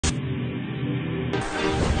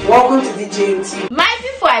Welcome to the JMT. My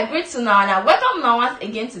people, I greet you now and welcome now once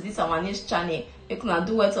again to this our news channel. You can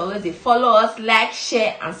do what always dey follow us, like,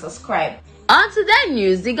 share and subscribe. On today's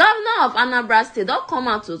news, the governor of Anambra State don come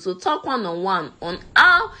out to talk one-on-one on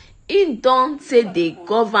how he don say dey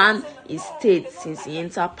govern his state since he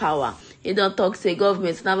enter power. He don talk say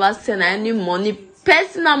government never send any money,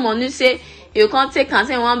 personal money, say you can't take and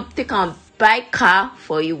say you want take and buy car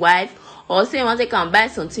for your wife or say you want take and buy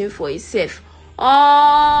something for yourself.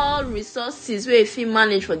 All resources wey you fit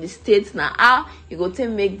manage for the state na how you go take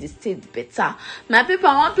make the state better. My people,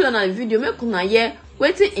 I wan play on a video make una hear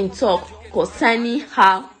wetin im talk concerning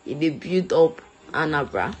how e dey build up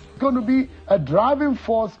Anambra. It's going to be a driving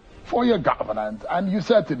force for your governance, and you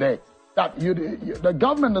said today that the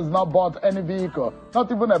government has not bought any vehicle,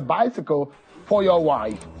 not even a bicycle for your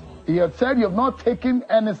wife. You had said you have not taken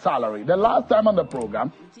any salary. The last time on the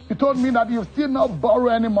program, you told me that you still not borrow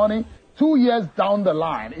any money 2 years down the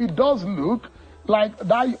line. It does look like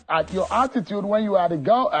that at your attitude when you are the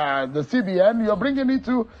CBN, you're bringing it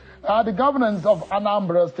to the governance of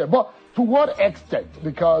Anambra State. But to what extent?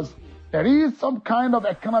 Because there is some kind of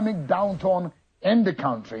economic downturn in the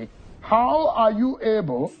country. How are you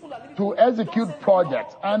able to execute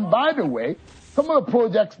projects? And by the way, some of the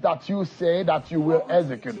projects that you say that you will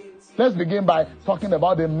execute, let's begin by talking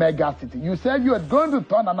about the mega city. You said you are going to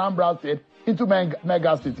turn Anambra State into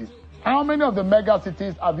mega cities. How many of the mega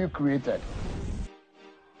cities have you created?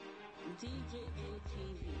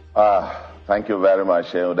 Thank you very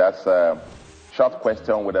much. That's a short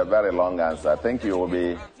question with a very long answer. I think you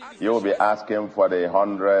will be asking for the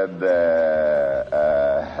 100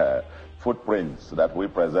 footprints that we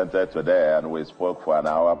presented today, and we spoke for an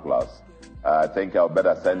hour plus. I think I'll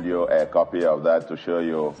better send you a copy of that to show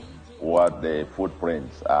you what the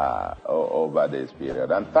footprints are over this period.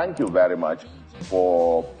 And thank you very much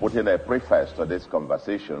for putting a preface to this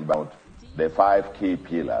conversation about the 5 key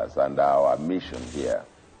pillars and our mission here.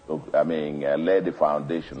 Lay the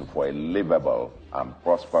foundation for a livable and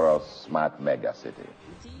prosperous smart mega city.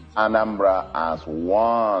 Anambra as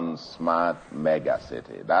one smart mega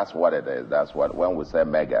city. That's what it is. That's what, when we say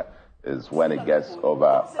mega, is when it gets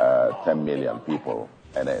over 10 million people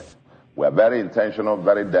in it. We're very intentional,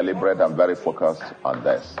 very deliberate, and very focused on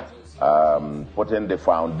this. Putting the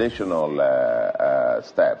foundational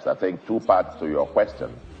steps. I think 2 parts to your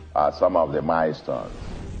question are some of the milestones.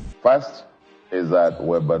 First is that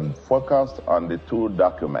we've been focused on the 2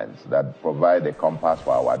 documents that provide a compass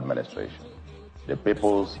for our administration. The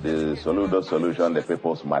Soludo Solution, the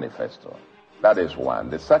People's Manifesto. That is one.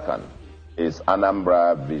 The second is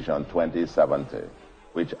Anambra Vision 2070,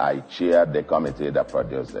 which I chaired the committee that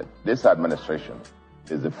produced it. This administration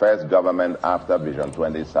is the first government after Vision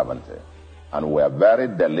 2070. And we are very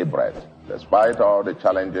deliberate, despite all the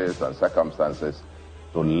challenges and circumstances,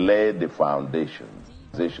 to lay the foundation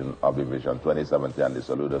of the Vision 2070 and the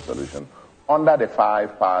Soludo Solution under the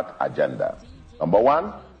 5-part agenda. Number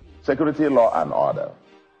 1, security, law, and order.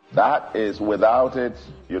 That is, without it,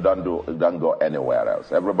 you don't go anywhere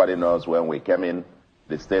else. Everybody knows when we came in,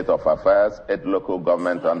 the state of affairs, 8 local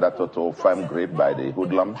government under total firm grip by the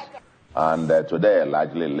hoodlums, and today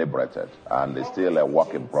largely liberated, and it's still a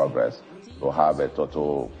work in progress to have a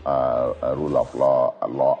total rule of law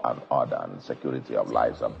and order and security of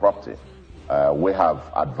lives and property. We have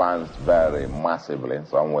advanced very massively.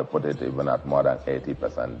 Some will put it even at more than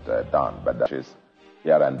 80% done, but that is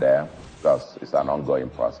here and there because it's an ongoing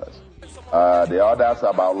process. The others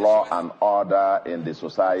about law and order in the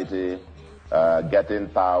society, getting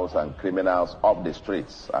touts and criminals off the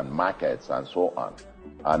streets and markets and so on.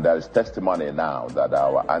 And there is testimony now that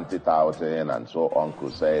our anti-touting and so on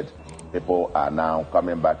crusade, people are now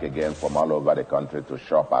coming back again from all over the country to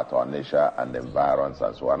shop at Onitsha and the environs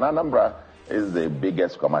and so on. Anambra is the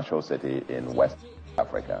biggest commercial city in West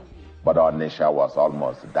Africa, but Onitsha was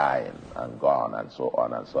almost dying and gone and so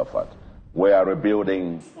on and so forth. We are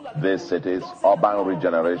rebuilding these cities. Urban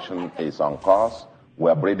regeneration is on course.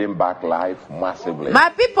 We're breathing back life massively. My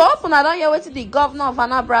people, hope una don hear wetin the governor of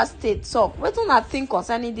Anambra State talk. Wetin una think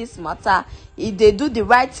concerning this matter? If they do the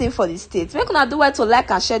right thing for the state, make una do well to like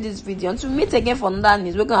and share this video. Until we meet again for another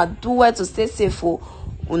news, we're gonna do well to stay safe for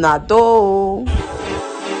una do.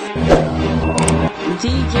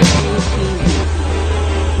 DJ